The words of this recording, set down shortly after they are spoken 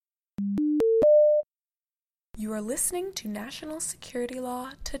You are listening to National Security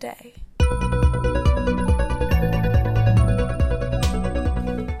Law Today.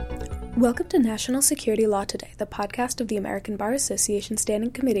 Welcome to National Security Law Today, the podcast of the American Bar Association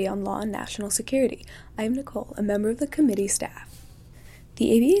Standing Committee on Law and National Security. I am Nicole, a member of the committee staff.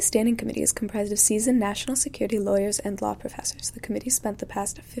 The ABA Standing Committee is comprised of seasoned national security lawyers and law professors. The committee spent the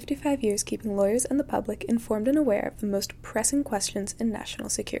past 55 years keeping lawyers and the public informed and aware of the most pressing questions in national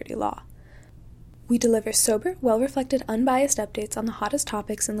security law. We deliver sober, well-reflected, unbiased updates on the hottest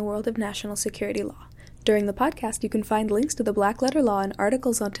topics in the world of national security law. During the podcast, you can find links to the Black Letter Law and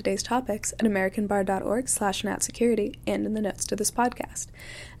articles on today's topics at americanbar.org/natsecurity and in the notes to this podcast.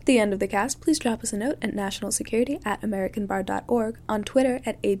 At the end of the cast, please drop us a note at nationalsecurity@americanbar.org, on Twitter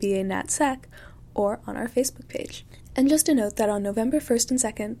at ABANatSec, or on our Facebook page. And just a note that on November 1st and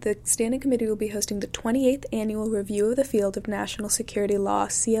 2nd, the Standing Committee will be hosting the 28th Annual Review of the Field of National Security Law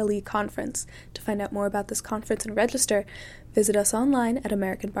CLE Conference. To find out more about this conference and register, visit us online at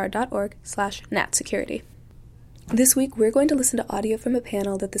americanbar.org/natsecurity. This week, we're going to listen to audio from a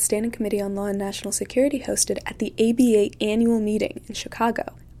panel that the Standing Committee on Law and National Security hosted at the ABA annual meeting in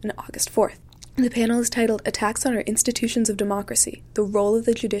Chicago on August 4th. The panel is titled Attacks on Our Institutions of Democracy, The Role of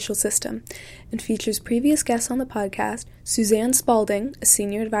the Judicial System, and features previous guests on the podcast, Suzanne Spalding, a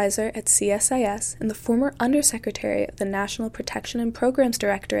senior advisor at CSIS and the former Undersecretary of the National Protection and Programs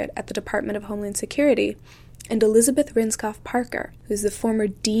Directorate at the Department of Homeland Security, and Elizabeth Rinskoff Parker, who is the former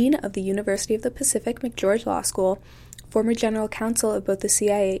Dean of the University of the Pacific McGeorge Law School, former General Counsel of both the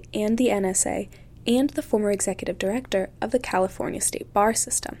CIA and the NSA, and the former Executive Director of the California State Bar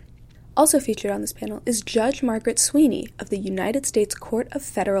System. Also featured on this panel is Judge Margaret Sweeney of the United States Court of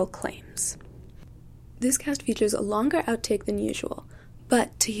Federal Claims. This cast features a longer outtake than usual,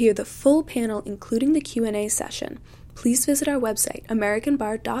 but to hear the full panel including the Q&A session, please visit our website,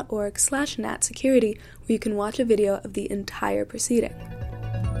 americanbar.org/natsecurity, where you can watch a video of the entire proceeding.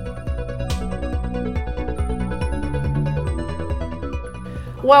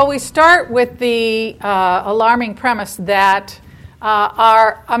 Well, we start with the alarming premise that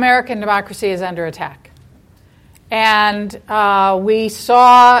our American democracy is under attack. And we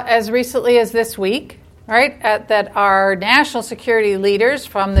saw as recently as this week, right, that our national security leaders,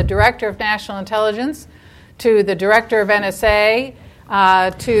 from the Director of National Intelligence to the Director of NSA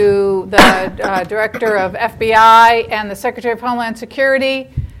to the Director of FBI and the Secretary of Homeland Security,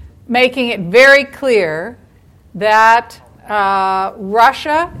 making it very clear that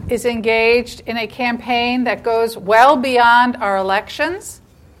Russia is engaged in a campaign that goes well beyond our elections.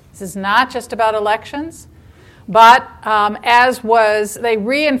 This is not just about elections, but they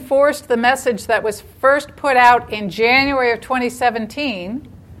reinforced the message that was first put out in January of 2017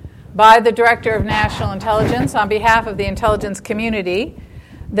 by the Director of National Intelligence on behalf of the intelligence community,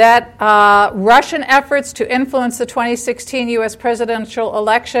 that Russian efforts to influence the 2016 U.S. presidential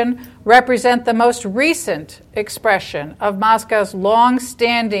election represent the most recent expression of Moscow's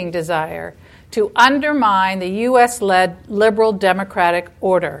long-standing desire to undermine the U.S.-led liberal democratic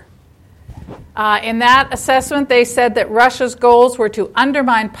order. In that assessment, they said that Russia's goals were to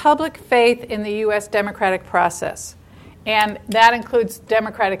undermine public faith in the U.S. democratic process. And that includes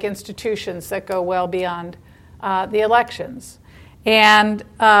democratic institutions that go well beyond the elections. And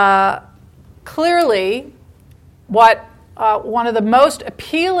clearly, what one of the most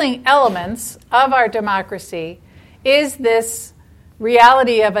appealing elements of our democracy is this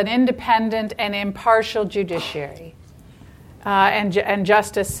reality of an independent and impartial judiciary and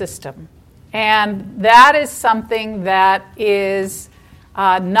justice system. And that is something that is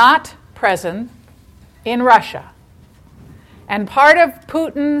not present in Russia. And part of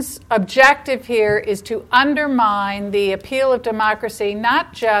Putin's objective here is to undermine the appeal of democracy,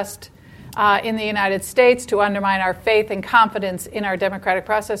 not just in the United States, to undermine our faith and confidence in our democratic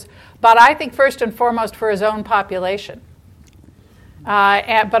process, but I think first and foremost for his own population,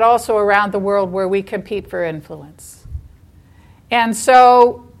 but also around the world where we compete for influence. And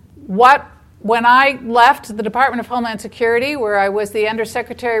so when I left the Department of Homeland Security, where I was the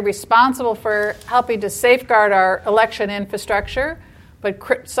Undersecretary responsible for helping to safeguard our election infrastructure, but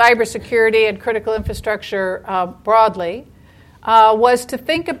cybersecurity and critical infrastructure broadly, was to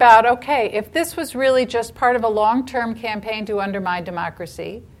think about, okay, if this was really just part of a long-term campaign to undermine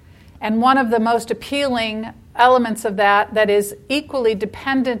democracy, and one of the most appealing elements of that is equally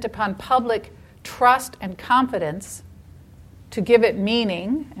dependent upon public trust and confidence to give it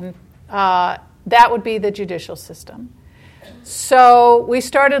meaning, and that would be the judicial system. So we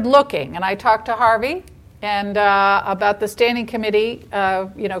started looking, and I talked to Harvey and about the standing committee,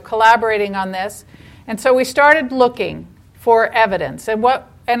 collaborating on this. And so we started looking for evidence. And what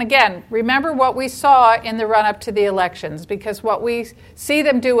and again, remember what we saw in the run-up to the elections, because what we see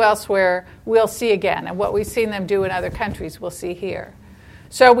them do elsewhere, we'll see again, and what we've seen them do in other countries, we'll see here.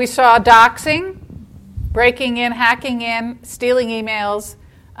 So we saw doxing, breaking in, hacking in, stealing emails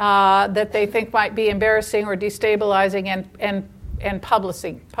that they think might be embarrassing or destabilizing, and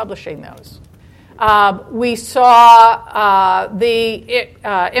publishing those. We saw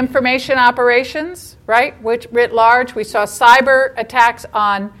the information operations, right, which writ large. We saw cyber attacks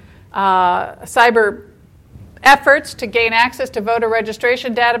on cyber efforts to gain access to voter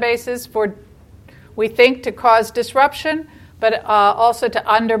registration databases for, we think, to cause disruption, but also to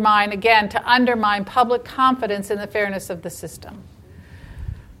undermine public confidence in the fairness of the system.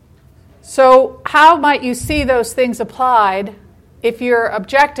 So how might you see those things applied if your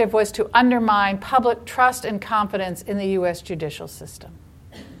objective was to undermine public trust and confidence in the U.S. judicial system?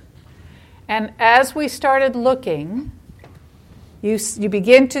 And as we started looking, you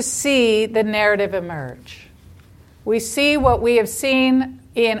begin to see the narrative emerge. We see what we have seen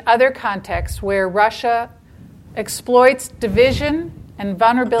in other contexts where Russia exploits division and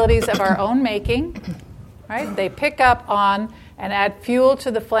vulnerabilities of our own making, right? They pick up on and add fuel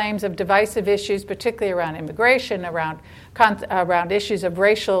to the flames of divisive issues, particularly around immigration, around issues of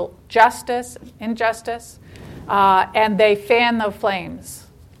racial justice, injustice, and they fan the flames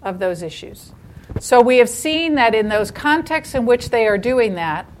of those issues. So we have seen that in those contexts in which they are doing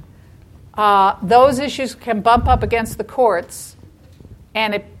that, those issues can bump up against the courts,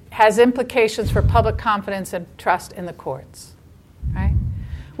 and it has implications for public confidence and trust in the courts, right?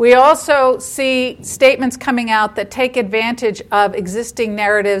 We also see statements coming out that take advantage of existing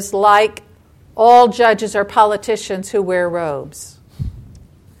narratives like all judges are politicians who wear robes.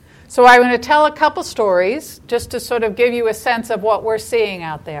 So I'm going to tell a couple stories just to sort of give you a sense of what we're seeing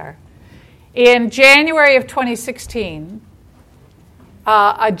out there. In January of 2016,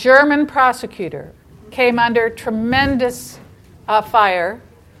 a German prosecutor came under tremendous fire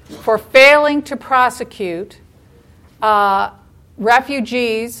for failing to prosecute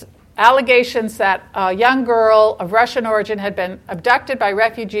refugees, allegations that a young girl of Russian origin had been abducted by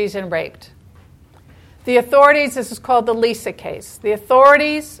refugees and raped. The authorities, this is called the Lisa case, the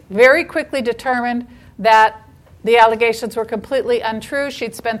authorities very quickly determined that the allegations were completely untrue.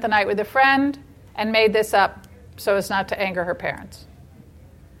 She'd spent the night with a friend and made this up so as not to anger her parents.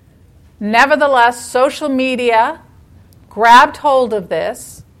 Nevertheless, social media grabbed hold of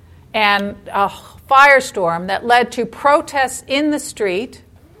this, and a firestorm that led to protests in the street,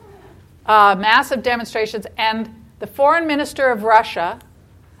 massive demonstrations, and the foreign minister of Russia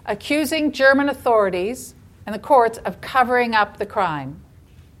accusing German authorities and the courts of covering up the crime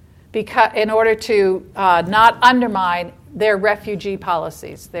in order to not undermine their refugee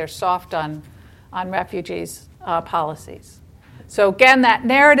policies, their soft on refugees policies. So again, that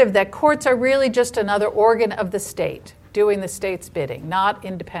narrative that courts are really just another organ of the state, doing the state's bidding, not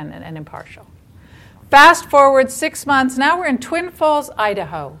independent and impartial. Fast forward 6 months, now we're in Twin Falls,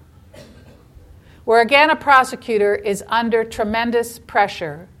 Idaho, where again a prosecutor is under tremendous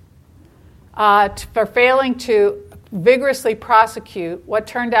pressure for failing to vigorously prosecute what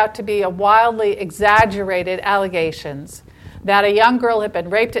turned out to be a wildly exaggerated allegations that a young girl had been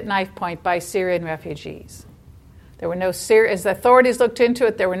raped at knife point by Syrian refugees. There were no as the authorities looked into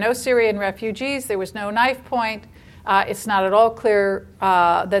it, there were no Syrian refugees, there was no knife point. It's not at all clear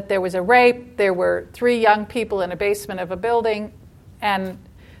that there was a rape. There were 3 young people in a basement of a building, and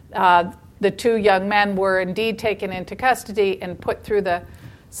the 2 young men were indeed taken into custody and put through the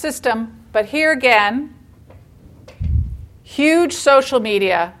system. But here again, huge social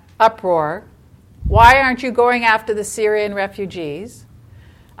media uproar. Why aren't you going after the Syrian refugees?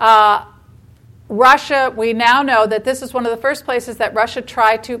 Russia, we now know that this is one of the first places that Russia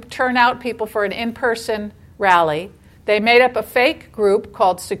tried to turn out people for an in-person rally. They made up a fake group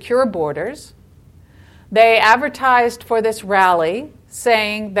called Secure Borders. They advertised for this rally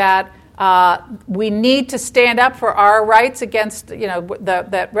saying that we need to stand up for our rights against,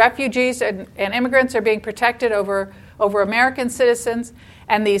 that refugees and immigrants are being protected over American citizens,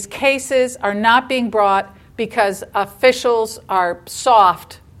 and these cases are not being brought because officials are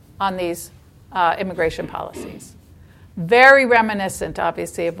soft on these immigration policies. Very reminiscent,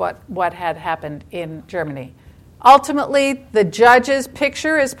 obviously, of what had happened in Germany. Ultimately, the judge's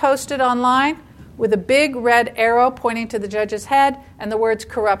picture is posted online with a big red arrow pointing to the judge's head and the words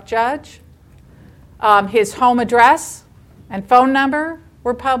corrupt judge. His home address and phone number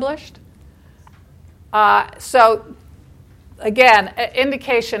were published. So, again, an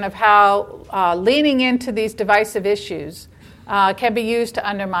indication of how leaning into these divisive issues can be used to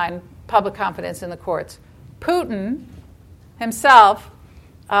undermine public confidence in the courts. Putin himself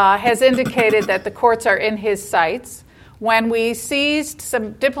has indicated that the courts are in his sights. When we seized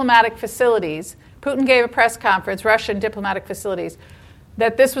some diplomatic facilities, Putin gave a press conference, Russian diplomatic facilities,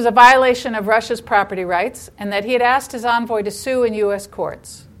 that this was a violation of Russia's property rights and that he had asked his envoy to sue in U.S.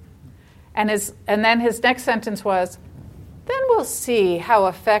 courts. And then his next sentence was, then we'll see how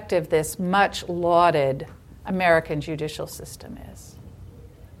effective this much lauded American judicial system is.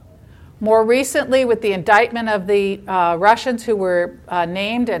 More recently, with the indictment of the Russians who were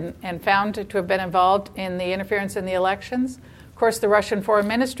named and found to have been involved in the interference in the elections, of course, the Russian Foreign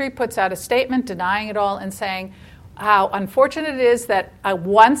Ministry puts out a statement denying it all and saying how unfortunate it is that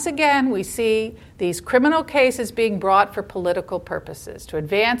once again we see these criminal cases being brought for political purposes, to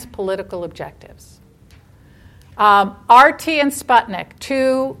advance political objectives. RT and Sputnik,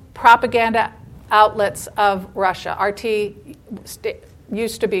 two propaganda outlets of Russia. RT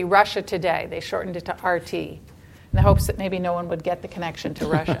used to be Russia Today. They shortened it to RT in the hopes that maybe no one would get the connection to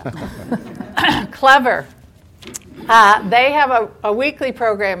Russia. Clever. They have a weekly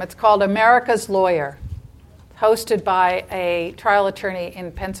program. It's called America's Lawyer, hosted by a trial attorney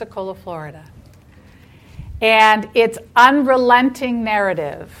in Pensacola, Florida. And its unrelenting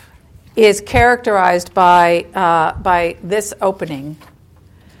narrative is characterized by this opening.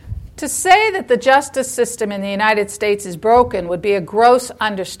 To say that the justice system in the United States is broken would be a gross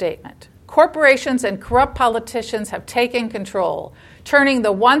understatement. Corporations and corrupt politicians have taken control, turning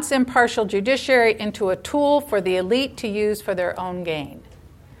the once impartial judiciary into a tool for the elite to use for their own gain.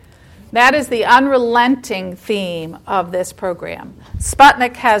 That is the unrelenting theme of this program.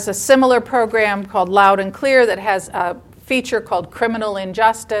 Sputnik has a similar program called Loud and Clear that has a feature called Criminal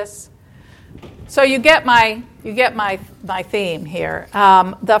Injustice. So you get my theme here.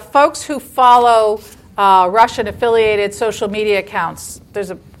 The folks who follow Russian-affiliated social media accounts,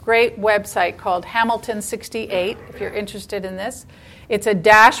 there's a great website called Hamilton 68, if you're interested in this. It's a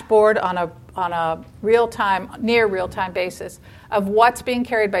dashboard on a near real-time basis of what's being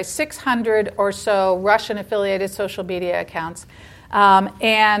carried by 600 or so Russian-affiliated social media accounts.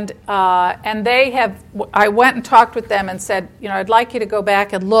 And they have, I went and talked with them and said, I'd like you to go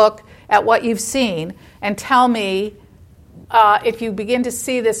back and look at what you've seen and tell me if you begin to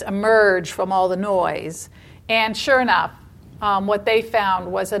see this emerge from all the noise. And sure enough, what they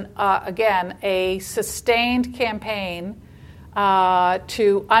found was, again, a sustained campaign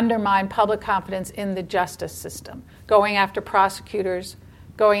to undermine public confidence in the justice system, going after prosecutors,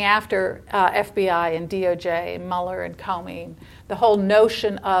 going after FBI and DOJ and Mueller and Comey, the whole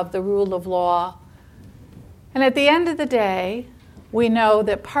notion of the rule of law. And at the end of the day, we know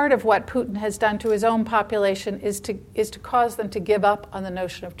that part of what Putin has done to his own population is to cause them to give up on the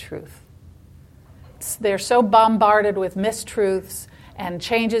notion of truth. They're so bombarded with mistruths and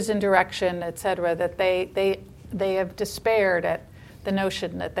changes in direction, et cetera, that they have despaired at the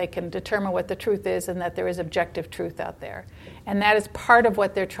notion that they can determine what the truth is and that there is objective truth out there. And that is part of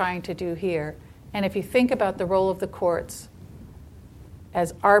what they're trying to do here. And if you think about the role of the courts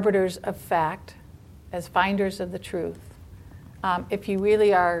as arbiters of fact, as finders of the truth, if you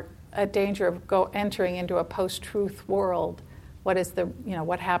really are at danger of entering into a post-truth world,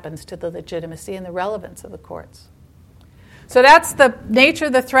 what happens to the legitimacy and the relevance of the courts? So that's the nature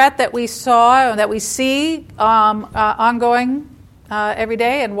of the threat that we saw, that we see ongoing every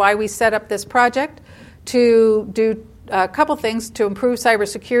day, and why we set up this project to do a couple things to improve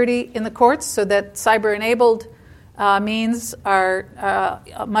cybersecurity in the courts so that cyber-enabled means are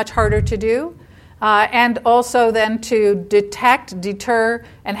much harder to do, and also then to detect, deter,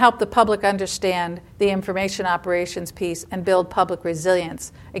 and help the public understand the information operations piece and build public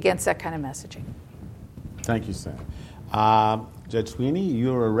resilience against that kind of messaging. Thank you, Sam. Judge Sweeney,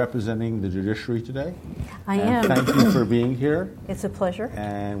 you are representing the judiciary today. I am. Thank you for being here. It's a pleasure.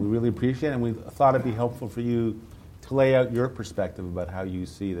 And we really appreciate it. And we thought it'd be helpful for you to lay out your perspective about how you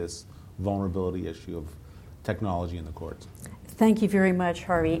see this vulnerability issue of technology in the courts. Thank you very much,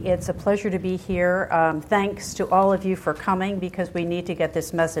 Harvey. It's a pleasure to be here. Thanks to all of you for coming, because we need to get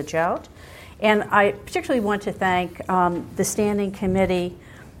this message out. And I particularly want to thank the Standing Committee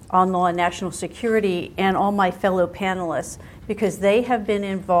on Law and National Security and all my fellow panelists, because they have been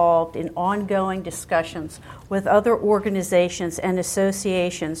involved in ongoing discussions with other organizations and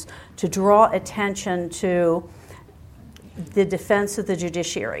associations to draw attention to the defense of the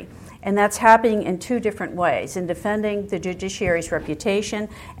judiciary. And that's happening in two different ways, in defending the judiciary's reputation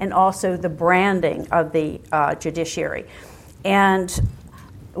and also the branding of the judiciary. And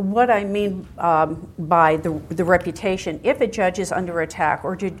what I mean by the reputation, if a judge is under attack,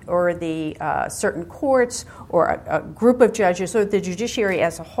 or the certain courts or a group of judges or the judiciary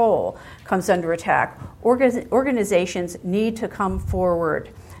as a whole comes under attack, organizations need to come forward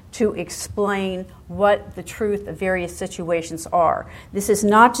to explain what the truth of various situations are. This is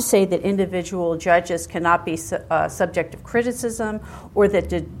not to say that individual judges cannot be subject of criticism or that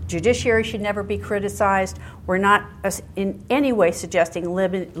the judiciary should never be criticized. We're not in any way suggesting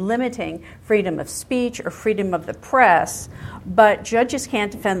limiting freedom of speech or freedom of the press, but judges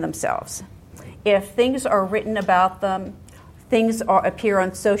can't defend themselves. If things are written about them, things appear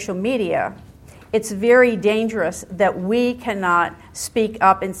on social media, it's very dangerous that we cannot speak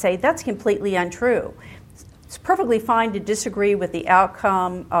up and say, that's completely untrue. It's perfectly fine to disagree with the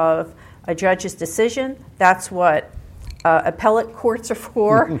outcome of a judge's decision. That's what appellate courts are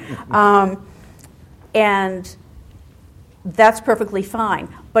for. And that's perfectly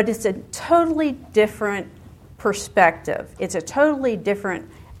fine. But it's a totally different perspective. It's a totally different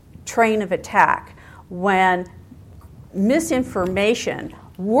train of attack when misinformation,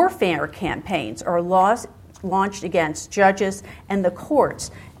 warfare campaigns are launched against judges and the courts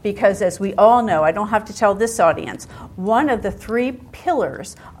because, as we all know, I don't have to tell this audience, one of the 3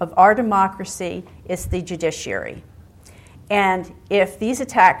 pillars of our democracy is the judiciary. And if these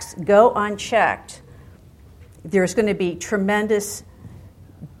attacks go unchecked, there's going to be tremendous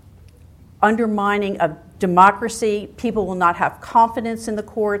undermining of democracy. People will not have confidence in the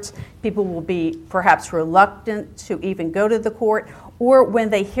courts. People will be perhaps reluctant to even go to the court. Or when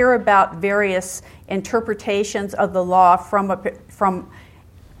they hear about various interpretations of the law from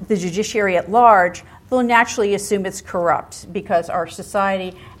the judiciary at large, they'll naturally assume it's corrupt because our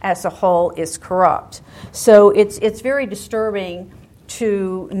society as a whole is corrupt. So it's very disturbing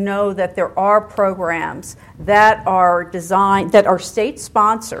to know that there are programs that are designed, that are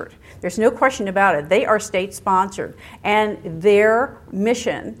state-sponsored. There's no question about it. They are state-sponsored, and their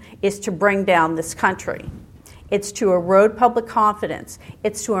mission is to bring down this country. It's to erode public confidence.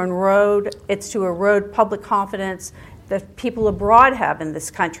 It's to erode public confidence that people abroad have in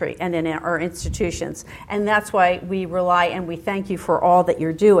this country and in our institutions. And that's why we rely and we thank you for all that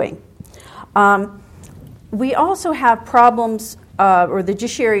you're doing. We also have problems, or the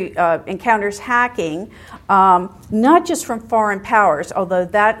judiciary encounters hacking, not just from foreign powers, although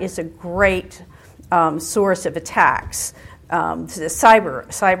that is a great source of attacks,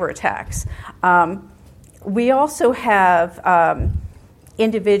 cyber attacks. We also have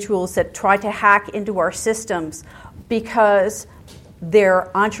individuals that try to hack into our systems because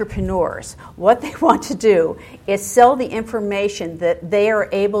they're entrepreneurs. What they want to do is sell the information that they are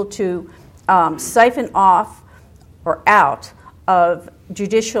able to siphon off or out of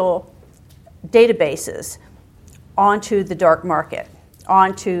judicial databases onto the dark market,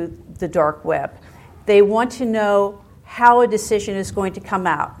 onto the dark web. They want to know how a decision is going to come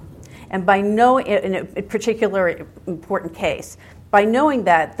out. And by knowing, in a particular important case, by knowing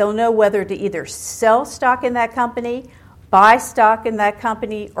that, they'll know whether to either sell stock in that company, buy stock in that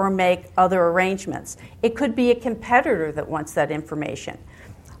company, or make other arrangements. It could be a competitor that wants that information.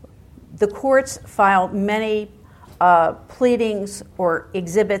 The courts file many pleadings or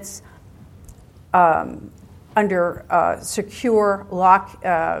exhibits under secure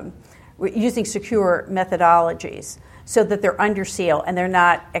using secure methodologies, so that they're under seal and they're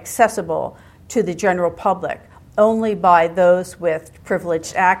not accessible to the general public, only by those with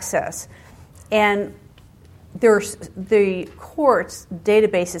privileged access. And the courts'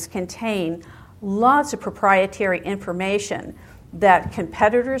 databases contain lots of proprietary information that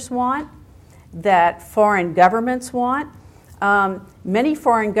competitors want, that foreign governments want. Many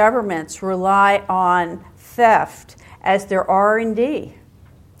foreign governments rely on theft as their R&D.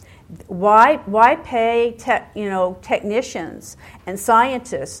 Why pay technicians and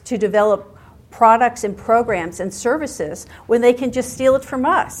scientists to develop products and programs and services when they can just steal it from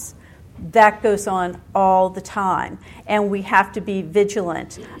us? That goes on all the time, and we have to be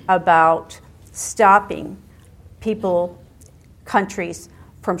vigilant about stopping countries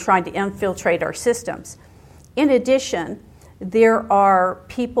from trying to infiltrate our systems. In addition, there are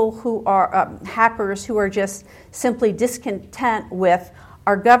people who are hackers who are just simply discontent with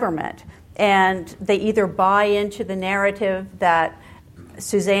our government, and they either buy into the narrative that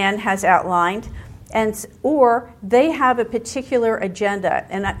Suzanne has outlined, or they have a particular agenda.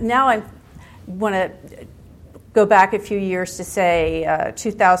 And now I want to go back a few years to say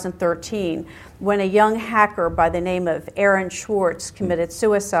 2013, when a young hacker by the name of Aaron Swartz committed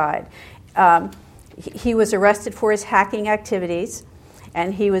suicide. He was arrested for his hacking activities,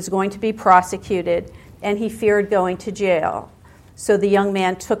 and he was going to be prosecuted, and he feared going to jail. So the young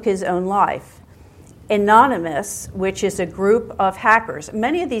man took his own life. Anonymous, which is a group of hackers,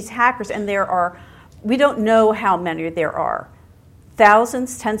 many of these hackers, and we don't know how many there are,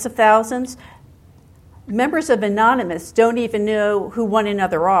 thousands, tens of thousands, members of Anonymous don't even know who one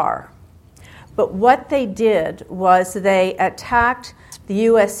another are. But what they did was they attacked the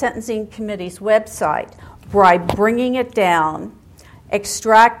U.S. Sentencing Committee's website by bringing it down,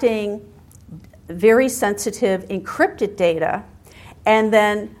 extracting very sensitive encrypted data, and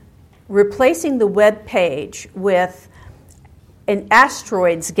then replacing the web page with an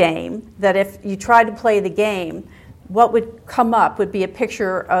asteroids game that if you tried to play the game, what would come up would be a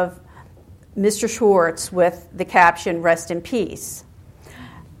picture of Mr. Schwartz with the caption, "Rest in peace."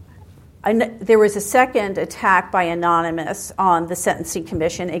 There was a second attack by Anonymous on the Sentencing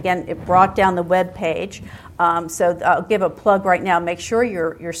Commission. Again, it brought down the web page. So I'll give a plug right now. Make sure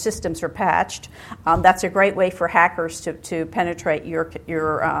your systems are patched. That's a great way for hackers to penetrate your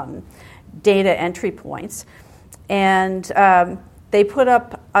data entry points. And they put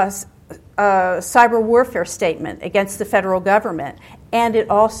up a cyber warfare statement against the federal government, and it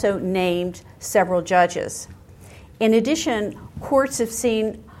also named several judges. In addition, courts have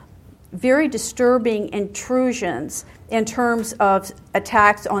seen very disturbing intrusions in terms of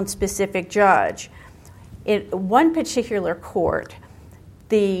attacks on specific judge. In one particular court,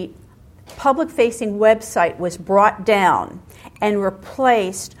 the public-facing website was brought down and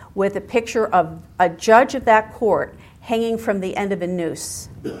replaced with a picture of a judge of that court hanging from the end of a noose.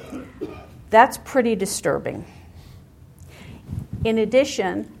 That's pretty disturbing. In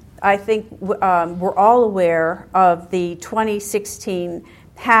addition, I think we're all aware of the 2016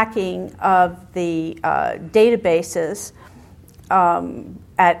 hacking of the databases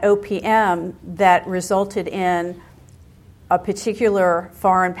at OPM that resulted in a particular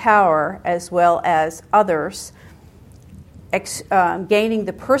foreign power, as well as others, gaining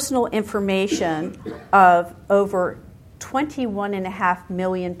the personal information of over 21.5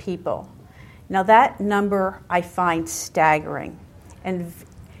 million people. Now that number I find staggering, and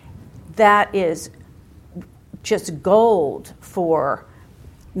that is just gold for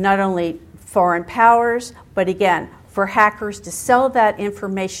not only foreign powers, but again, for hackers to sell that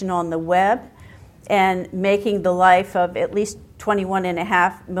information on the web and making the life of at least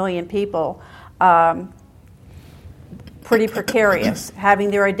 21.5 million people pretty precarious,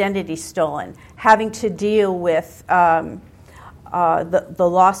 having their identity stolen, having to deal with the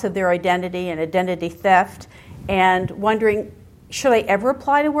loss of their identity and identity theft, and wondering, should I ever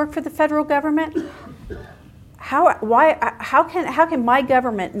apply to work for the federal government? How can my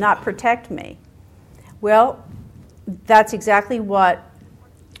government not protect me? Well, that's exactly what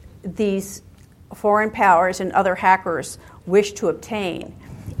these foreign powers and other hackers wish to obtain.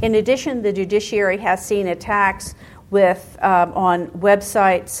 In addition, the judiciary has seen attacks on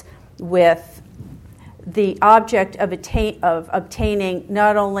websites with the object of obtaining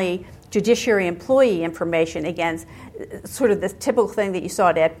not only judiciary employee information, again, sort of the typical thing that you saw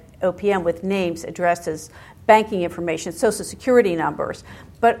at OPM with names, addresses, banking information, social security numbers,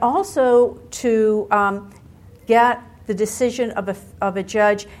 but also to get the decision of a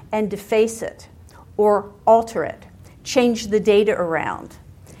judge and deface it or alter it, change the data around.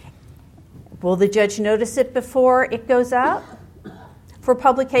 Will the judge notice it before it goes out for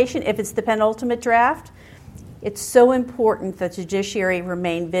publication if it's the penultimate draft? It's so important that the judiciary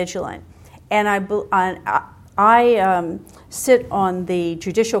remain vigilant. And I sit on the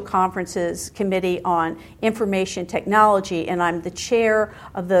Judicial Conference's Committee on Information Technology, and I'm the chair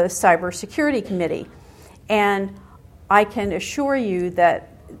of the Cybersecurity Committee. And I can assure you that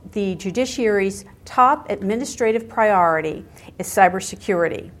the judiciary's top administrative priority is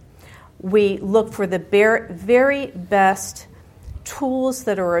cybersecurity. We look for the very best tools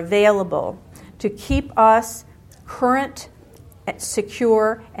that are available to keep us current,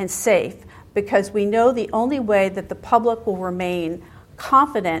 secure, and safe, because we know the only way that the public will remain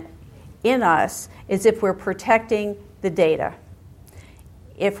confident in us is if we're protecting the data.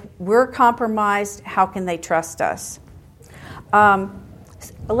 If we're compromised, how can they trust us?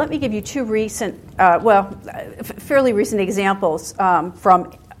 Let me give you two fairly recent examples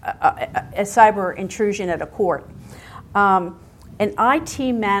from a cyber intrusion at a court. An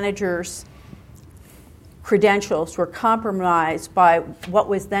IT manager's credentials were compromised by what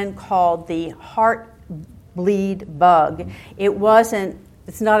was then called the Heartbleed bug.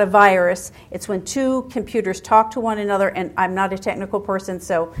 It's not a virus. It's when two computers talk to one another, and I'm not a technical person,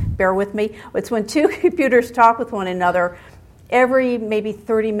 so bear with me. It's when two computers talk with one another. Every maybe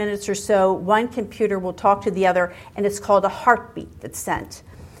 30 minutes or so, one computer will talk to the other, and it's called a heartbeat that's sent.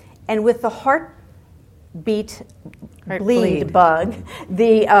 And with the heartbleed bug,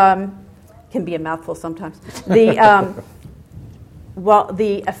 can be a mouthful sometimes. The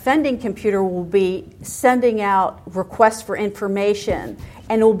offending computer will be sending out requests for information,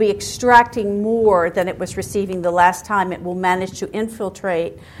 and it will be extracting more than it was receiving the last time. It will manage to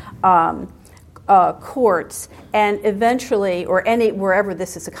infiltrate courts and eventually, or wherever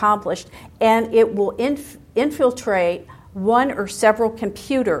this is accomplished, and it will infiltrate one or several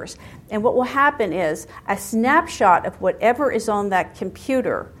computers. And what will happen is a snapshot of whatever is on that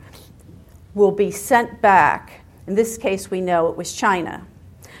computer will be sent back. In this case, we know it was China.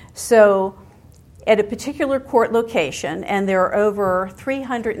 So at a particular court location, and there are over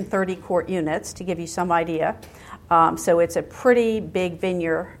 330 court units, to give you some idea, so it's a pretty big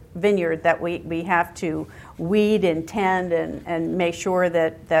vineyard that we have to weed and tend and make sure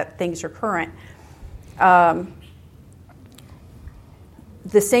that things are current. The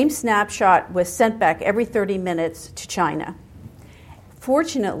same snapshot was sent back every 30 minutes to China.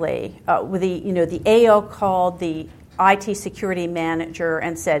 Fortunately, the AO called the IT security manager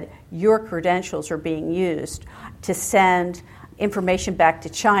and said, your credentials are being used to send information back to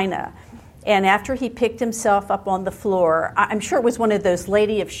China. And after he picked himself up on the floor, I'm sure it was one of those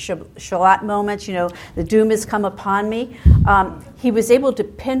Lady of Shalott moments, the doom has come upon me. He was able to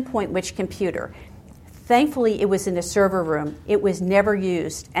pinpoint which computer. Thankfully, it was in a server room. It was never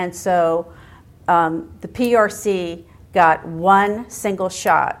used. And so the PRC got one single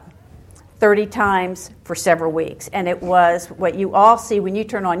shot 30 times for several weeks. And it was what you all see when you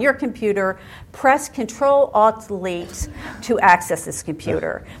turn on your computer, press Control-Alt-Delete to access this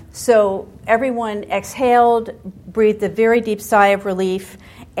computer. So everyone exhaled, breathed a very deep sigh of relief,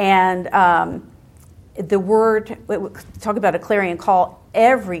 and talk about a clarion call,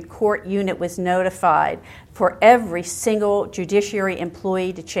 every court unit was notified for every single judiciary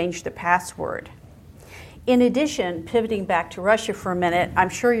employee to change the password. In addition, pivoting back to Russia for a minute, I'm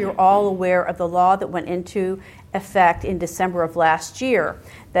sure you're all aware of the law that went into effect in December of last year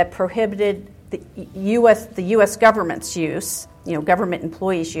that prohibited the U.S. government's use, government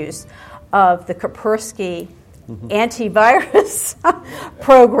employees' use of the Kaspersky antivirus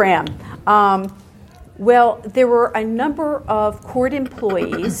program. Well, there were a number of court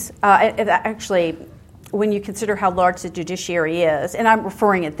employees, actually, when you consider how large the judiciary is, and I'm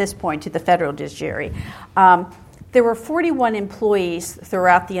referring at this point to the federal judiciary, there were 41 employees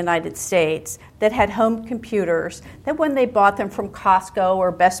throughout the United States that had home computers that when they bought them from Costco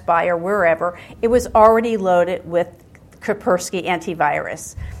or Best Buy or wherever, it was already loaded with Kaspersky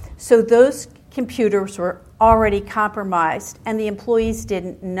antivirus. So those computers were already compromised, and the employees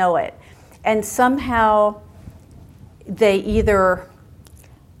didn't know it. And somehow they either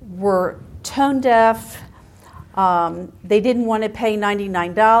were tone deaf, they didn't want to pay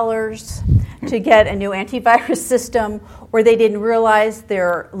 $99 to get a new antivirus system, or they didn't realize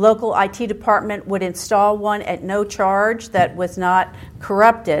their local IT department would install one at no charge that was not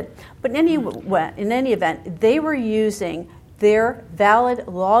corrupted. But in any event, they were using their valid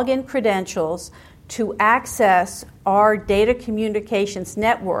login credentials to access our data communications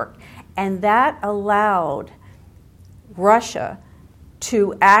network, and that allowed Russia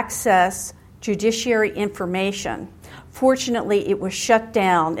to access judiciary information. Fortunately, it was shut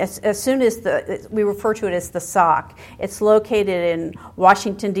down as soon as we refer to it as the SOC. It's located in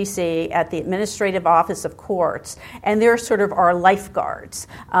Washington, D.C. at the Administrative Office of Courts, and they're sort of our lifeguards.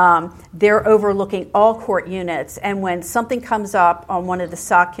 They're overlooking all court units, and when something comes up on one of the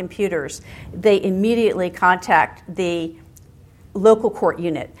SOC computers, they immediately contact the local court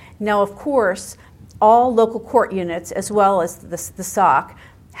unit. Now, of course, all local court units, as well as the SOC,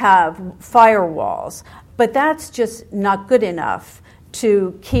 have firewalls, but that's just not good enough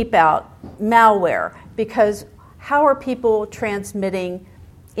to keep out malware, because how are people transmitting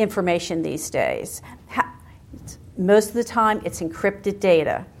information these days? Most of the time, it's encrypted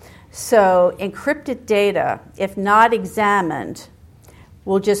data. So encrypted data, if not examined,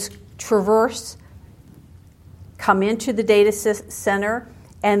 will just traverse, come into the data center,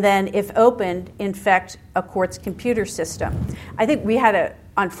 and then, if opened, infect a court's computer system. I think we had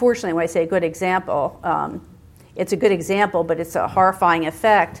unfortunately, when I say a good example, it's a good example, but it's a horrifying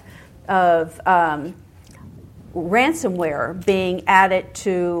effect of ransomware being added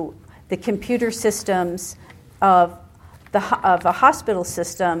to the computer systems of a hospital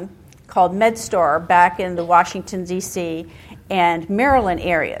system called MedStar back in the Washington, D.C. and Maryland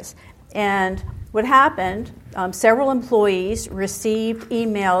areas. And what happened, several employees received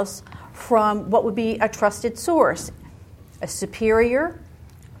emails from what would be a trusted source, a superior,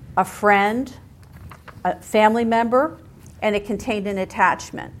 a friend, a family member, and it contained an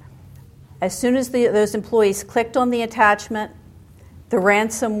attachment. As soon as those employees clicked on the attachment, the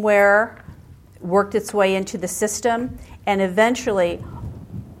ransomware worked its way into the system, and eventually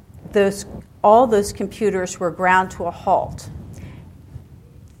all those computers were ground to a halt.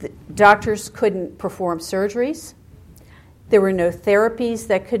 Doctors couldn't perform surgeries. There were no therapies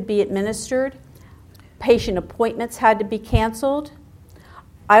that could be administered. Patient appointments had to be canceled.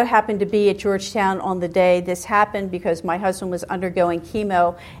 I happened to be at Georgetown on the day this happened because my husband was undergoing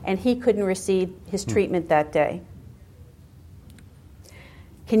chemo and he couldn't receive his treatment that day.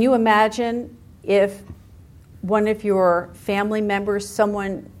 Can you imagine if one of your family members,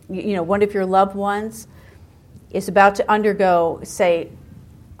 someone, one of your loved ones is about to undergo, say,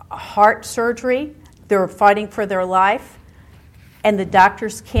 heart surgery, they're fighting for their life, and the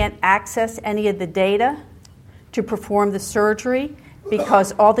doctors can't access any of the data to perform the surgery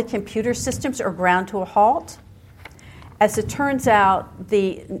because all the computer systems are ground to a halt? As it turns out,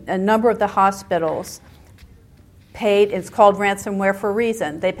 a number of the hospitals paid, it's called ransomware for a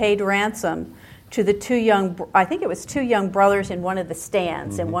reason, they paid ransom to the two young brothers in one of the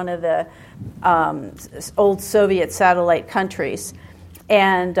stands in one of the old Soviet satellite countries.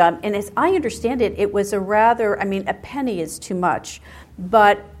 And as I understand it, it was a penny is too much,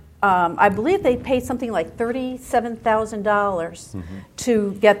 but I believe they paid something like $37,000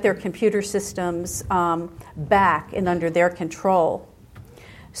 to get their computer systems back and under their control.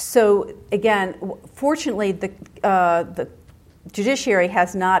 So again, fortunately, the judiciary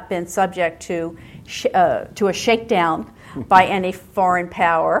has not been subject to a shakedown by any foreign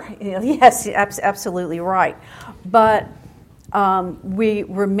power. Yes, absolutely right. But we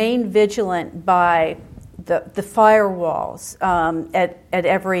remain vigilant by the firewalls at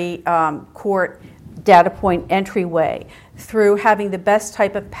every court data point entryway, through having the best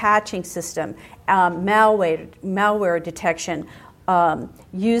type of patching system, malware detection,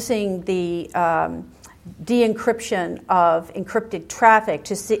 using the de-encryption of encrypted traffic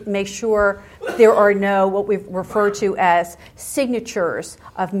to make sure there are no, what we refer to as signatures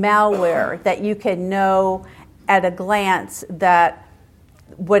of malware, that you can know at a glance that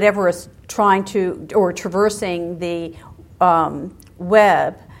whatever is trying to, or traversing the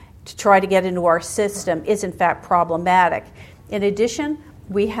web to try to get into our system is in fact problematic. In addition,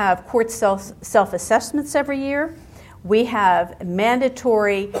 we have court self-assessments every year. We have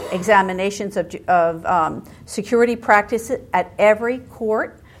mandatory examinations of security practices at every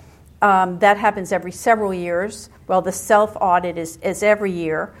court. That happens every several years. Well, the self-audit is every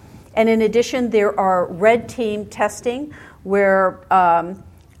year. And in addition, there are red team testing where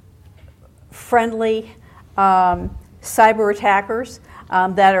friendly cyber attackers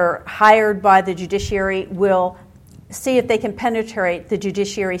that are hired by the judiciary will see if they can penetrate the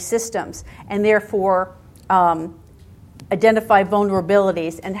judiciary systems and therefore identify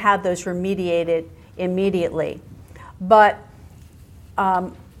vulnerabilities and have those remediated immediately. But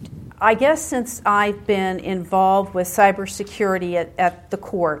I guess since I've been involved with cybersecurity at the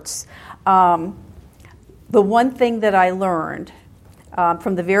courts, the one thing that I learned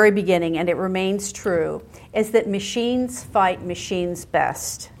from the very beginning, and it remains true, is that machines fight machines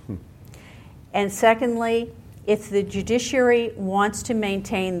best. And secondly, if the judiciary wants to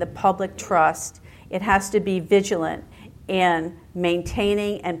maintain the public trust, it has to be vigilant in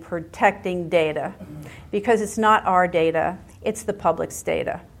maintaining and protecting data, because it's not our data, it's the public's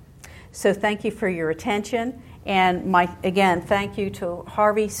data. So thank you for your attention, and again, thank you to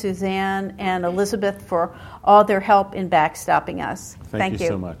Harvey, Suzanne, and Elizabeth for all their help in backstopping us. Thank you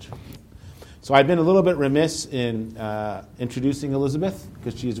so much. So I've been a little bit remiss in introducing Elizabeth,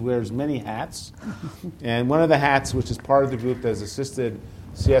 because she wears many hats. And one of the hats, which is part of the group that has assisted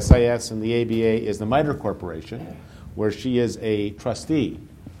CSIS and the ABA, is the MITRE Corporation, where she is a trustee.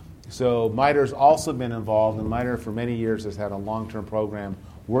 So MITRE's also been involved, and MITRE for many years has had a long-term program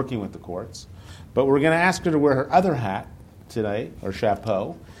working with the courts. But we're going to ask her to wear her other hat today, or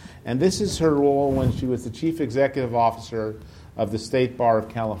chapeau. And this is her role when she was the Chief Executive Officer of the State Bar of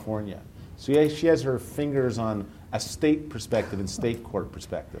California. So she has her fingers on a state perspective and state court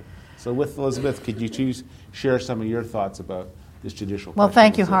perspective. So with Elizabeth, could you share some of your thoughts about this judicial Well, question?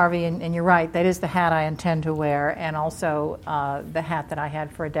 thank you, Harvey, and you're right. That is the hat I intend to wear, and also the hat that I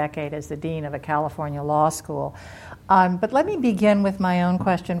had for a decade as the Dean of a California law school. But let me begin with my own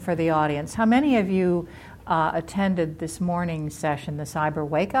question for the audience. How many of you attended this morning's session, the Cyber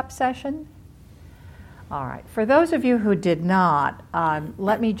Wake-Up session? All right. For those of you who did not,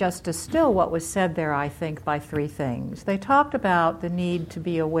 let me just distill what was said there, I think, by three things. They talked about the need to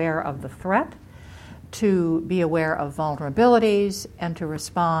be aware of the threat, to be aware of vulnerabilities, and to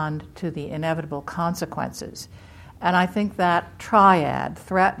respond to the inevitable consequences. And I think that triad,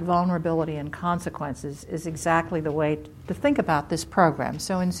 threat, vulnerability, and consequences, is exactly the way to think about this program.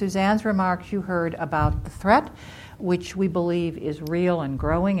 So in Suzanne's remarks, you heard about the threat, which we believe is real and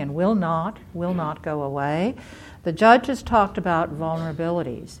growing and will not go away. The judge has talked about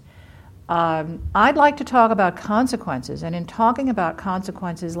vulnerabilities. I'd like to talk about consequences, and in talking about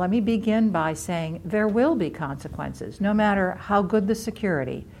consequences, let me begin by saying there will be consequences. No matter how good the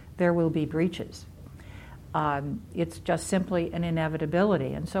security, there will be breaches. It's just simply an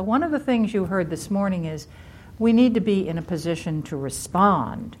inevitability. And so one of the things you heard this morning is we need to be in a position to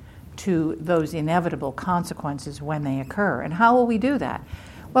respond to those inevitable consequences when they occur. And how will we do that?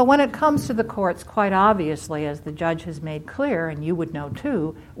 Well, when it comes to the courts, quite obviously, as the judge has made clear, and you would know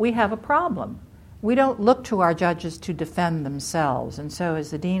too, we have a problem. We don't look to our judges to defend themselves. And so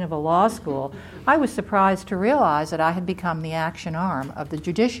as the dean of a law school, I was surprised to realize that I had become the action arm of the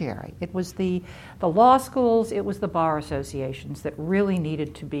judiciary. It was the law schools, it was the bar associations that really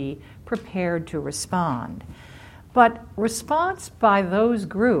needed to be prepared to respond. But response by those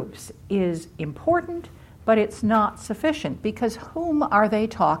groups is important, but it's not sufficient, because whom are they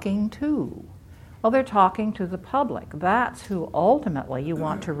talking to? Well, they're talking to the public. That's who ultimately you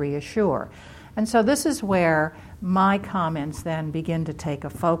want to reassure. And so this is where my comments then begin to take a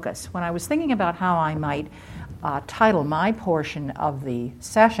focus. When I was thinking about how I might title my portion of the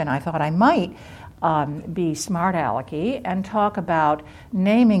session, I thought I might be smart alecky and talk about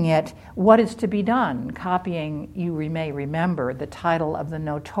naming it What Is to Be Done, copying, you may remember, the title of the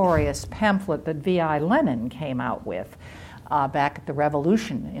notorious pamphlet that V.I. Lenin came out with back at the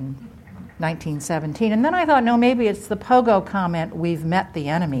Revolution in 1917. And then I thought, no, maybe it's the Pogo comment, we've met the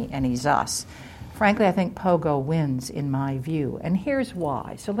enemy and he's us. Frankly, I think Pogo wins in my view, and here's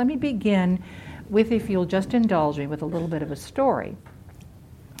why. So let me begin with, if you'll just indulge me, with a little bit of a story.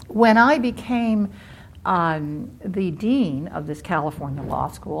 When I became the dean of this California law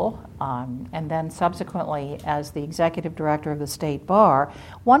school, and then subsequently as the executive director of the state bar,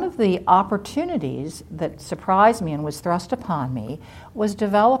 one of the opportunities that surprised me and was thrust upon me was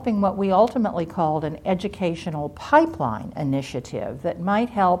developing what we ultimately called an educational pipeline initiative that might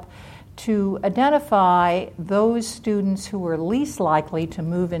help to identify those students who were least likely to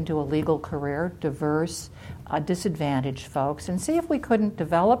move into a legal career, diverse, disadvantaged folks, and see if we couldn't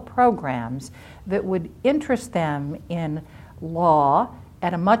develop programs that would interest them in law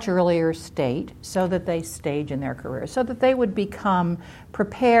at a much earlier state so that they stage in their career, so that they would become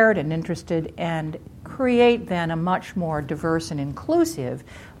prepared and interested and create then a much more diverse and inclusive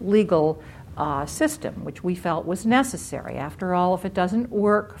legal system, which we felt was necessary. After all, if it doesn't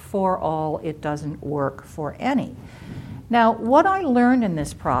work for all, it doesn't work for any. Now, what I learned in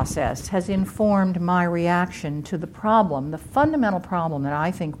this process has informed my reaction to the problem, the fundamental problem that I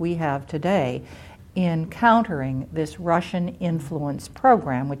think we have today in countering this Russian influence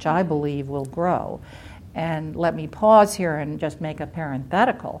program, which I believe will grow. And let me pause here and just make a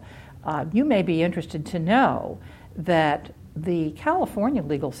parenthetical. You may be interested to know that the California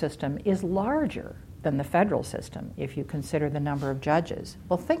legal system is larger than the federal system if you consider the number of judges.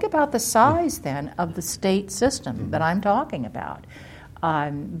 Well, think about the size then of the state system that I'm talking about.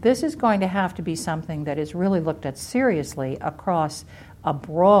 This is going to have to be something that is really looked at seriously across a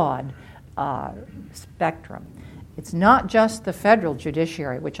broad spectrum. It's not just the federal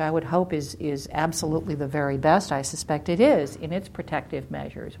judiciary, which I would hope is absolutely the very best. I suspect it is in its protective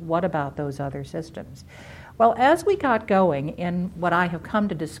measures. What about those other systems? Well, as we got going in what I have come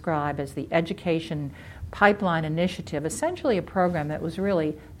to describe as the Education Pipeline Initiative, essentially a program that was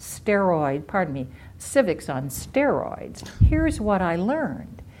really civics on steroids, here's what I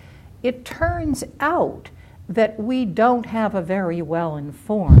learned. It turns out that we don't have a very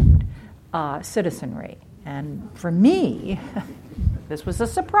well-informed citizenry. And for me, this was a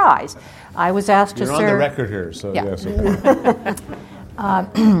surprise. I was asked to serve... You're on the record here, so yeah. Yes. Okay.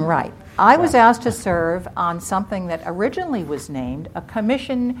 Right. I was asked to serve on something that originally was named a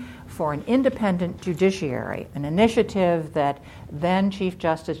Commission for an Independent Judiciary, an initiative that then Chief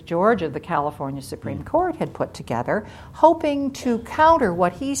Justice George of the California Supreme Court had put together, hoping to counter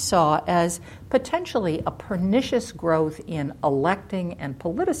what he saw as potentially a pernicious growth in electing and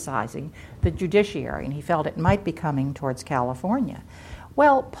politicizing the judiciary, and he felt it might be coming towards California.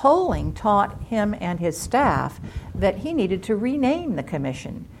 Well, polling taught him and his staff that he needed to rename the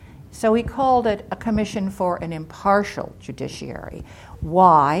commission. So he called it a Commission for an Impartial Judiciary.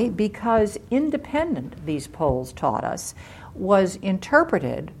 Why? Because independent, these polls taught us, was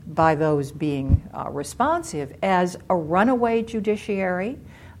interpreted by those being responsive as a runaway judiciary,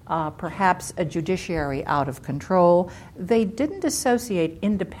 perhaps a judiciary out of control. They didn't associate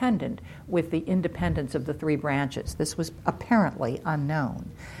independent with the independence of the three branches. This was apparently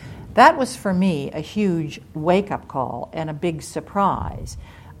unknown. That was, for me, a huge wake-up call and a big surprise.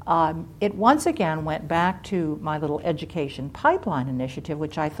 It once again went back to my little education pipeline initiative,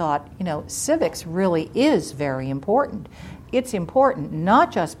 which I thought, civics really is very important. It's important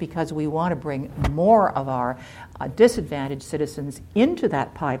not just because we want to bring more of our disadvantaged citizens into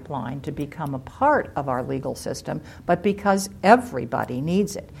that pipeline to become a part of our legal system, but because everybody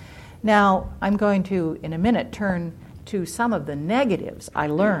needs it. Now, I'm going to, in a minute, turn to some of the negatives I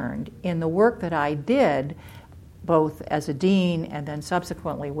learned in the work that I did, both as a dean and then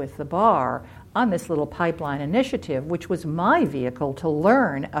subsequently with the bar, on this little pipeline initiative, which was my vehicle to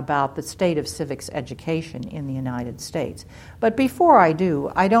learn about the state of civics education in the United States. But before I do,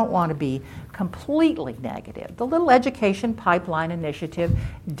 I don't want to be completely negative. The little education pipeline initiative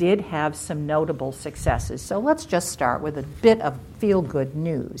did have some notable successes. So let's just start with a bit of feel-good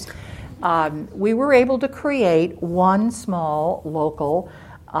news. We were able to create one small local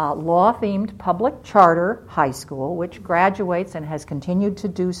law-themed public charter high school, which graduates and has continued to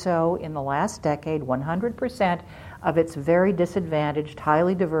do so in the last decade, 100% of its very disadvantaged,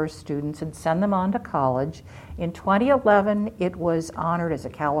 highly diverse students, and send them on to college. In 2011, it was honored as a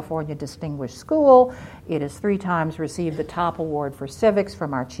California Distinguished School. It has 3 times received the top award for civics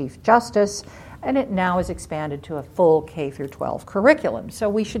from our Chief Justice, and it now is expanded to a full K-12 curriculum. So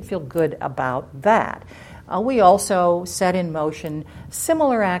we should feel good about that. We also set in motion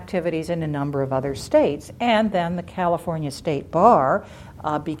similar activities in a number of other states, and then the California State Bar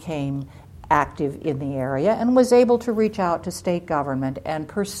became active in the area and was able to reach out to state government and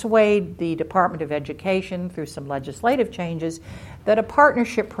persuade the Department of Education through some legislative changes that a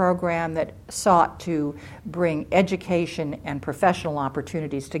partnership program that sought to bring education and professional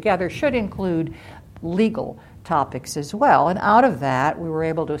opportunities together should include legal topics as well. And out of that, we were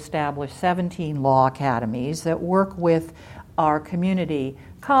able to establish 17 law academies that work with our community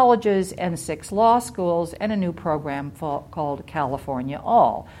colleges and 6 law schools and a new program called California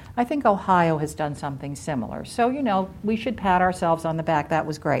All. I think Ohio has done something similar. So, we should pat ourselves on the back. That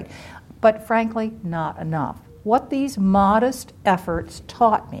was great. But frankly, not enough. What these modest efforts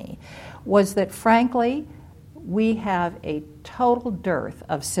taught me was that, frankly, we have a total dearth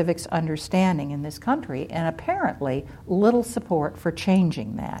of civics understanding in this country and apparently little support for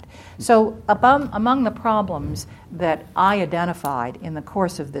changing that. So among the problems that I identified in the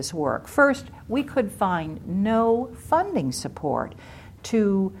course of this work, first, we could find no funding support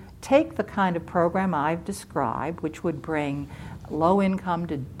to take the kind of program I've described, which would bring low-income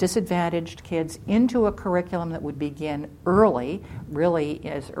to disadvantaged kids into a curriculum that would begin early, really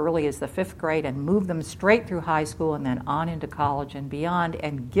as early as the 5th grade, and move them straight through high school and then on into college and beyond,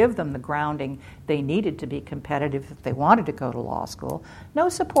 and give them the grounding they needed to be competitive if they wanted to go to law school. No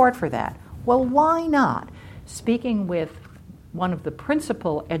support for that. Well, why not? Speaking with one of the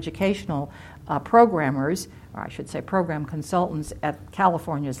principal educational programmers, or I should say program consultants at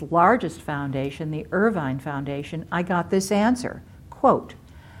California's largest foundation, the Irvine Foundation, I got this answer, quote,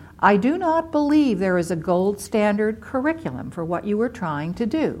 "I do not believe there is a gold standard curriculum for what you were trying to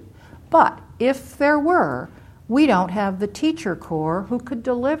do. But if there were, we don't have the teacher corps who could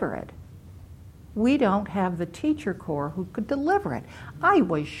deliver it." We don't have the teacher corps who could deliver it. I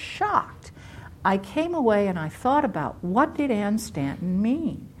was shocked. I came away and I thought about, what did Ann Stanton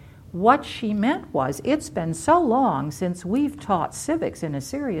mean? What she meant was, it's been so long since we've taught civics in a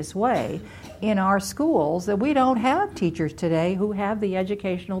serious way in our schools that we don't have teachers today who have the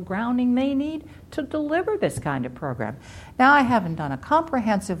educational grounding they need to deliver this kind of program. Now, I haven't done a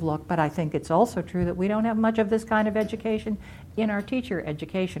comprehensive look, but I think it's also true that we don't have much of this kind of education in our teacher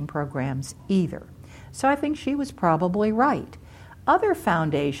education programs either. So I think she was probably right. Other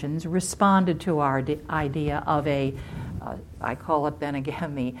foundations responded to our idea of I call it then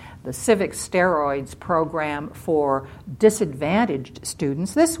again the civic steroids program for disadvantaged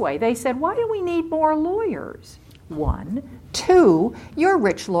students. This way, they said, why do we need more lawyers? 1. 2, you're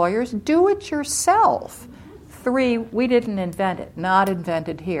rich lawyers, do it yourself. 3, we didn't invent it, not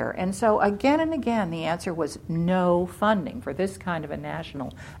invented here. And so again and again, the answer was no funding for this kind of a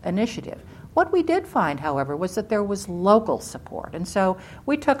national initiative. What we did find, however, was that there was local support. And so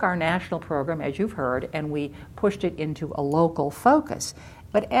we took our national program, as you've heard, and we pushed it into a local focus.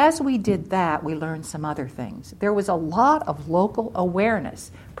 But as we did that, we learned some other things. There was a lot of local awareness,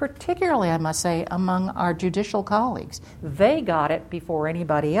 particularly, I must say, among our judicial colleagues. They got it before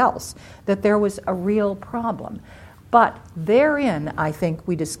anybody else, that there was a real problem. But therein, I think,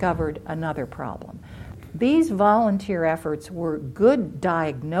 we discovered another problem. These volunteer efforts were good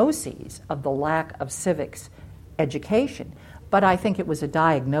diagnoses of the lack of civics education, but I think it was a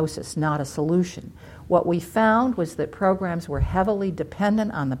diagnosis, not a solution. What we found was that programs were heavily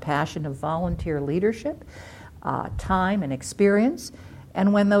dependent on the passion of volunteer leadership, time and experience.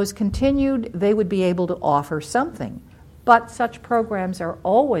 And when those continued, they would be able to offer something. But such programs are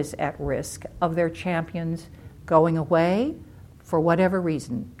always at risk of their champions going away for whatever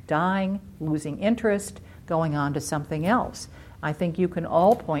reason, dying, losing interest, going on to something else. I think you can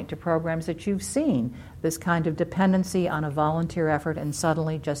all point to programs that you've seen, this kind of dependency on a volunteer effort and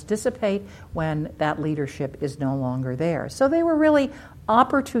suddenly just dissipate when that leadership is no longer there. So they were really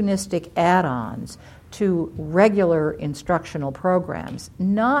opportunistic add-ons to regular instructional programs,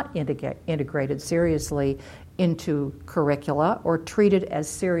 not integrated seriously into curricula or treated as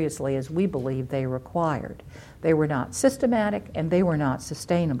seriously as we believe they required. They were not systematic and they were not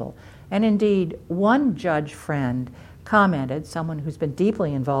sustainable. And indeed, one judge friend commented, someone who's been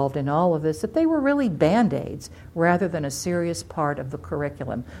deeply involved in all of this, that they were really Band-Aids rather than a serious part of the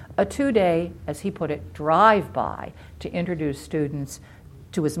curriculum. A 2-day, as he put it, drive-by to introduce students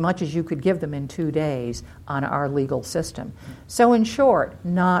to as much as you could give them in 2 days on our legal system. So in short,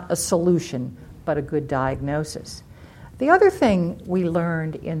 not a solution, but a good diagnosis. The other thing we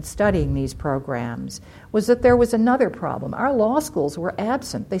learned in studying these programs was that there was another problem. Our law schools were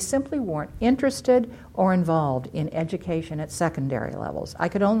absent. They simply weren't interested or involved in education at secondary levels. I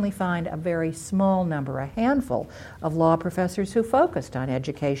could only find a very small number, a handful of law professors who focused on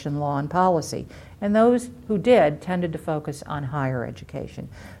education, law, and policy. And those who did tended to focus on higher education.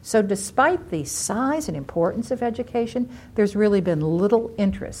 So despite the size and importance of education, there's really been little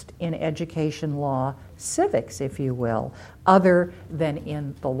interest in education law, civics, if you will, other than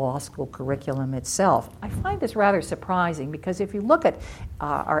in the law school curriculum itself. I find this rather surprising because if you look at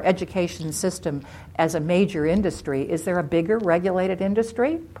our education system as a major industry, is there a bigger regulated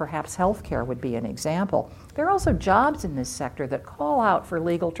industry? Perhaps healthcare would be an example. There are also jobs in this sector that call out for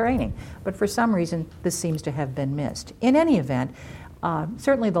legal training, but for some reason this seems to have been missed. In any event,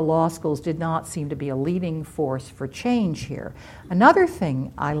 certainly the law schools did not seem to be a leading force for change here. Another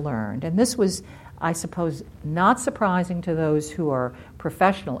thing I learned, and this was, I suppose, not surprising to those who are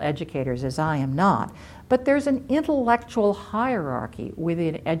professional educators, as I am not, but there's an intellectual hierarchy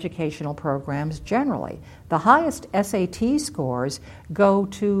within educational programs generally. The highest SAT scores go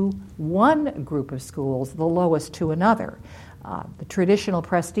to one group of schools, the lowest to another. The traditional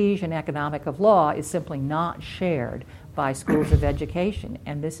prestige and economic of law is simply not shared by schools of education,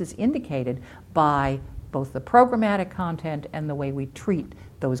 and this is indicated by both the programmatic content and the way we treat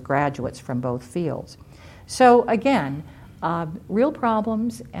those graduates from both fields. So again, real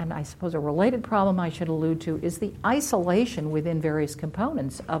problems, and I suppose a related problem I should allude to is the isolation within various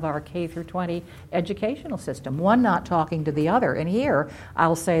components of our K through 20 educational system, one not talking to the other. And here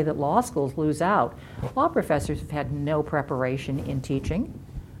I'll say that law schools lose out. Law professors have had no preparation in teaching,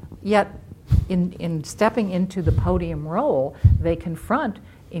 yet in stepping into the podium role, they confront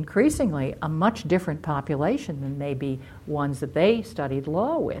increasingly a much different population than maybe ones that they studied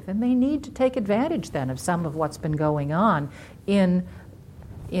law with, and they need to take advantage then of some of what's been going on in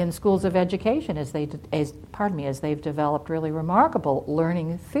schools of education as they've developed really remarkable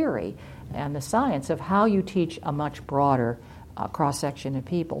learning theory and the science of how you teach a much broader cross-section of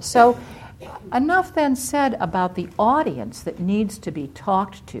people. So enough then said about the audience that needs to be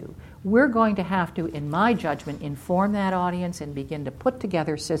talked to. We're going to have to, in my judgment, inform that audience and begin to put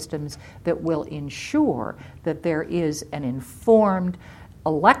together systems that will ensure that there is an informed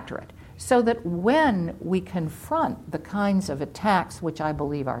electorate so that when we confront the kinds of attacks which I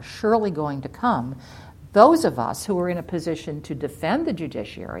believe are surely going to come, those of us who are in a position to defend the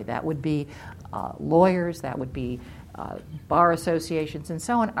judiciary, that would be lawyers, that would be bar associations and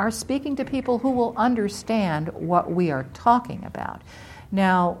so on, are speaking to people who will understand what we are talking about.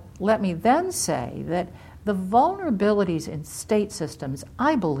 Now, let me then say that the vulnerabilities in state systems,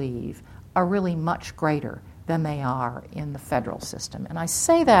 I believe, are really much greater than they are in the federal system. And I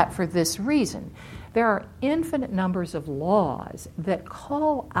say that for this reason. There are infinite numbers of laws that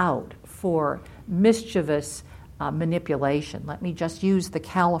call out for mischievous manipulation. Let me just use the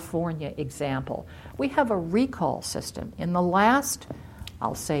California example. We have a recall system. In the last,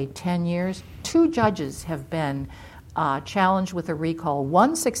 I'll say, 10 years, 2 judges have been challenged with a recall,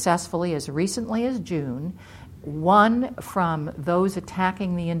 one successfully as recently as June, one from those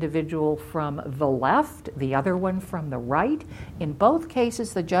attacking the individual from the left, the other one from the right. In both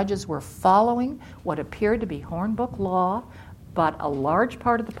cases, the judges were following what appeared to be Hornbook law, but a large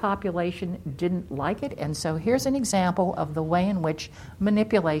part of the population didn't like it, and so here's an example of the way in which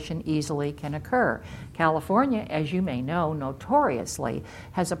manipulation easily can occur. California, as you may know, notoriously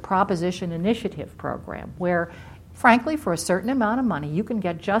has a proposition initiative program where Frankly, for a certain amount of money, you can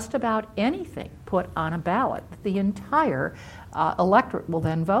get just about anything put on a ballot that the entire electorate will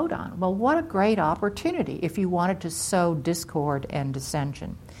then vote on. Well, what a great opportunity if you wanted to sow discord and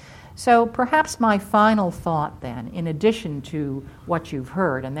dissension. So perhaps my final thought then, in addition to what you've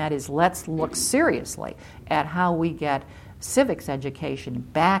heard, and that is let's look seriously at how we get civics education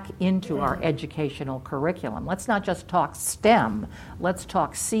back into our educational curriculum. Let's not just talk STEM, let's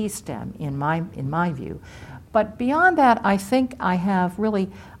talk C-STEM in my view. But beyond that, I think I have really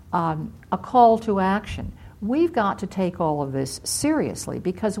a call to action. We've got to take all of this seriously,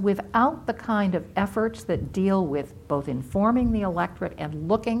 because without the kind of efforts that deal with both informing the electorate and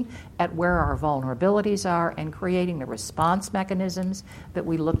looking at where our vulnerabilities are and creating the response mechanisms that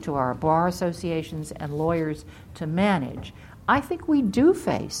we look to our bar associations and lawyers to manage, I think we do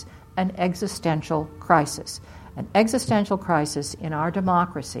face an existential crisis in our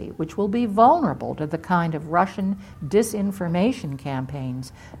democracy, which will be vulnerable to the kind of Russian disinformation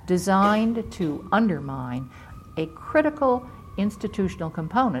campaigns designed to undermine a critical institutional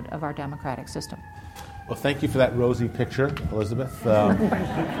component of our democratic system. Well, thank you for that rosy picture, Elizabeth,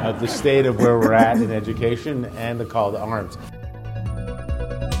 of the state of where we're at in education and the call to arms.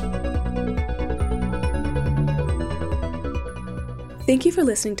 Thank you for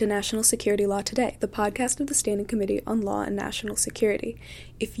listening to National Security Law Today, the podcast of the Standing Committee on Law and National Security.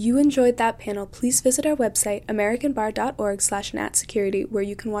 If you enjoyed that panel, please visit our website, americanbar.org/natsecurity, where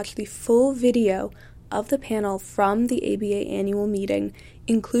you can watch the full video of the panel from the ABA annual meeting,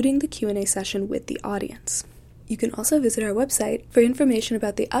 including the Q&A session with the audience. You can also visit our website for information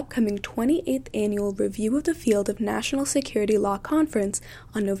about the upcoming 28th Annual Review of the Field of National Security Law Conference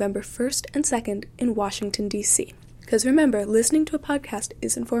on November 1st and 2nd in Washington, D.C. Because remember, listening to a podcast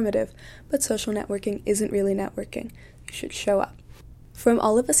is informative, but social networking isn't really networking. You should show up. From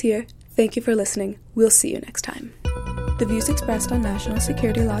all of us here, thank you for listening. We'll see you next time. The views expressed on National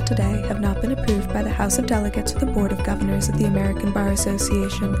Security Law Today have not been approved by the House of Delegates or the Board of Governors of the American Bar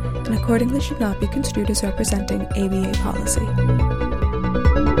Association, and accordingly should not be construed as representing ABA policy.